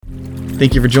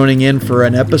Thank you for joining in for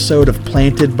an episode of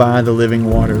Planted by the Living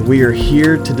Water. We are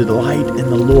here to delight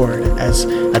in the Lord as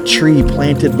a tree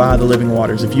planted by the living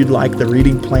waters. If you'd like the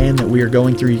reading plan that we are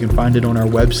going through, you can find it on our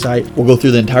website. We'll go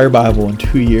through the entire Bible in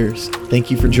 2 years. Thank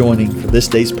you for joining for this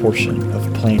day's portion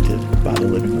of Planted by the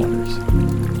Living Waters.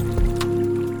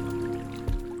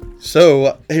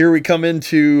 So here we come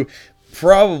into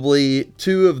probably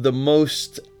two of the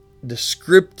most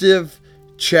descriptive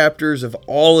chapters of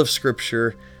all of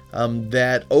Scripture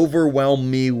that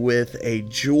overwhelm me with a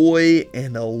joy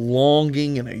and a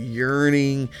longing and a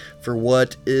yearning for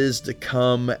what is to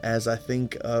come as I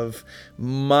think of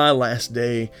my last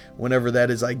day, whenever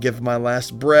that is I give my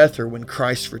last breath, or when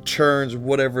Christ returns,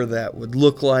 whatever that would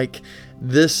look like.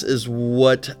 This is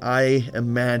what I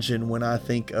imagine when I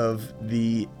think of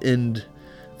the end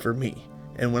for me.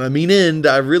 And when I mean end,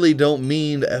 I really don't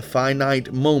mean a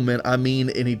finite moment. I mean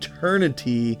an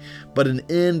eternity, but an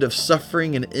end of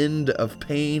suffering, an end of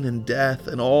pain and death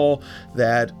and all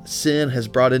that sin has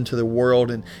brought into the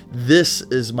world. And this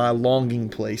is my longing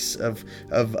place of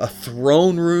a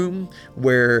throne room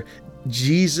where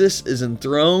Jesus is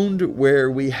enthroned,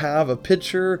 where we have a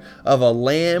picture of a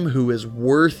lamb who is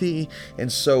worthy.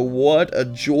 And so what a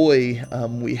joy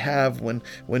we have when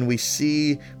we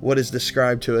see what is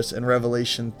described to us in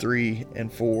Revelation 3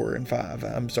 and 4 and 5.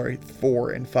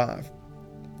 4 and 5.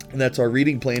 And that's our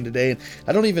reading plan today. And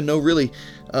I don't even know really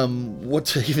what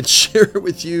to even share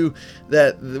with you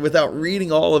that without reading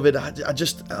all of it. I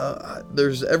just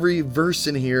there's every verse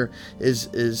in here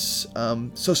is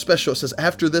so special. It says,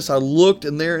 "After this I looked,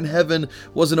 and there in heaven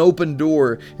was an open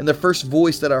door, and the first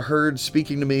voice that I heard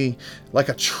speaking to me like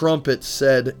a trumpet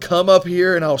said, 'Come up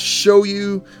here, and I'll show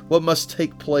you what must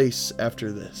take place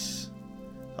after this.'"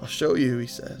 I'll show you, he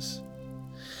says.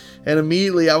 "And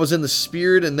immediately I was in the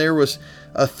Spirit, and there was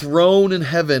a throne in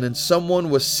heaven, and someone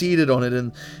was seated on it.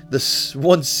 And this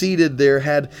one seated there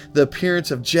had the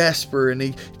appearance of jasper." And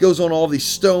he goes on all these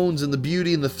stones and the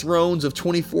beauty and the thrones of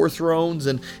 24 thrones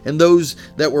and those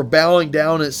that were bowing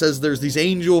down. And it says there's these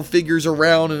angel figures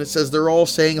around, and it says they're all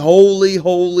saying, "Holy,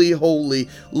 holy, holy,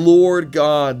 Lord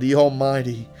God, the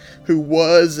Almighty, who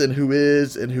was and who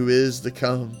is to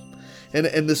come."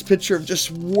 And this picture of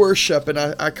just worship. And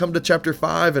I come to chapter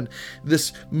 5 and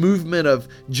this movement of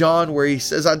John where he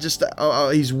says,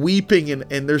 he's weeping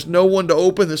and there's no one to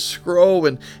open the scroll.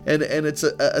 And it's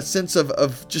a sense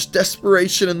of just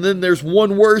desperation. And then there's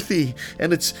one worthy,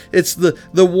 and it's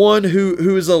the one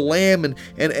who is a lamb.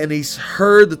 And he's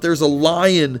heard that there's a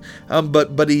lion,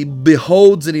 but he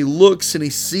beholds and he looks and he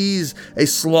sees a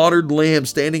slaughtered lamb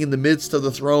standing in the midst of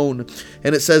the throne.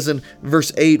 And it says in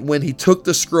verse 8, "When he took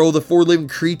the scroll, the 4 living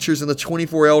creatures and the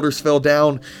 24 elders fell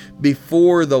down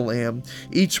before the Lamb.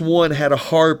 Each one had a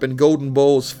harp and golden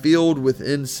bowls filled with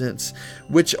incense,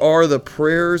 which are the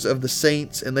prayers of the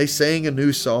saints. And they sang a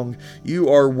new song, 'You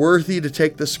are worthy to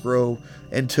take the scroll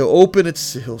and to open its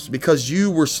seals, because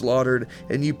you were slaughtered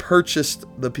and you purchased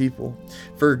the people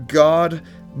for God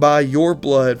by your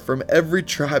blood from every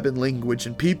tribe and language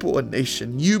and people and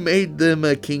nation. You made them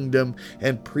a kingdom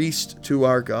and priests to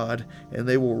our God, and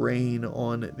they will reign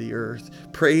on the earth.'"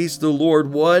 Praise the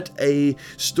Lord. What a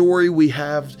story we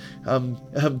have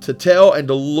to tell and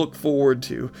to look forward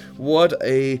to. What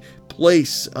a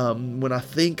place when I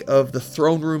think of the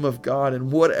throne room of God and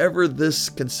whatever this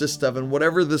consists of and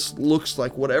whatever this looks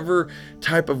like, whatever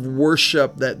type of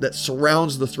worship that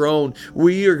surrounds the throne,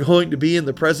 we are going to be in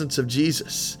the presence of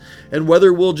Jesus. And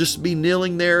whether we'll just be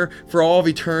kneeling there for all of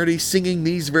eternity singing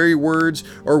these very words,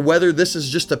 or whether this is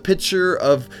just a picture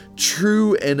of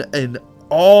true and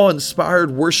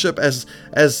awe-inspired worship as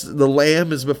the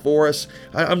Lamb is before us,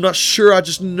 I'm not sure. I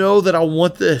just know that I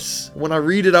want this. When I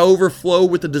read it, I overflow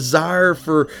with the desire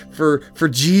for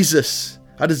Jesus.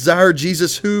 I desire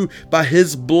Jesus, who by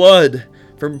his blood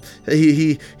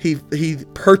he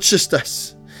purchased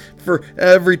us for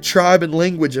every tribe and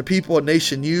language, a people, a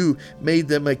nation. You made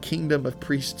them a kingdom of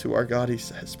priests to our God, he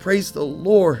says. Praise the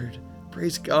Lord.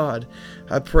 Praise God.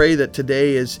 I pray that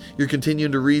today, as you're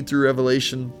continuing to read through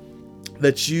Revelation,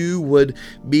 that you would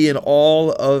be in awe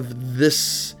of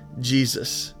this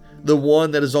Jesus, the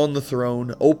one that is on the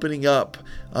throne, opening up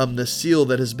the seal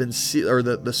that has been sealed, or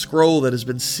the scroll that has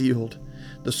been sealed,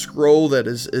 the scroll that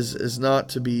is not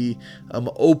to be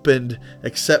opened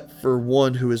except for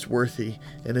one who is worthy,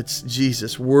 and it's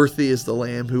Jesus. Worthy is the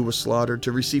Lamb who was slaughtered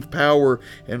to receive power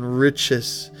and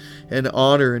riches and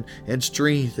honor and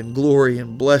strength and glory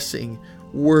and blessing.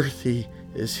 Worthy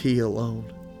is he alone.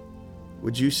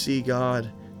 Would you see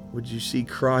God? Would you see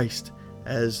Christ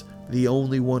as the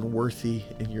only one worthy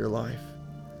in your life?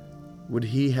 Would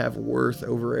he have worth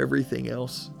over everything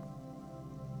else?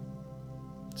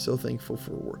 So thankful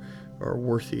for our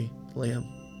worthy Lamb.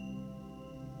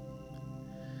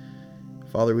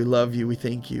 Father, we love you. We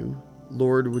thank you.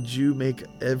 Lord, would you make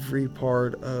every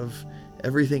part of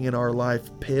everything in our life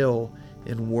pale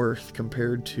in worth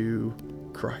compared to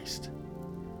Christ.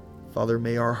 Father,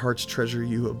 may our hearts treasure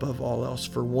you above all else,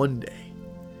 for one day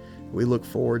we look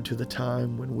forward to the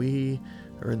time when we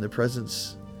are in the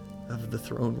presence of the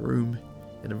throne room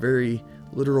in a very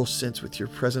literal sense, with your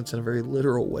presence in a very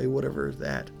literal way, whatever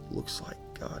that looks like,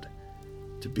 God,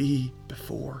 to be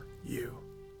before you.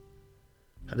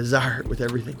 I desire it with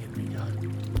everything in me,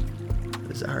 God. I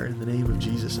desire it in the name of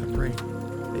Jesus, I pray.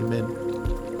 Amen.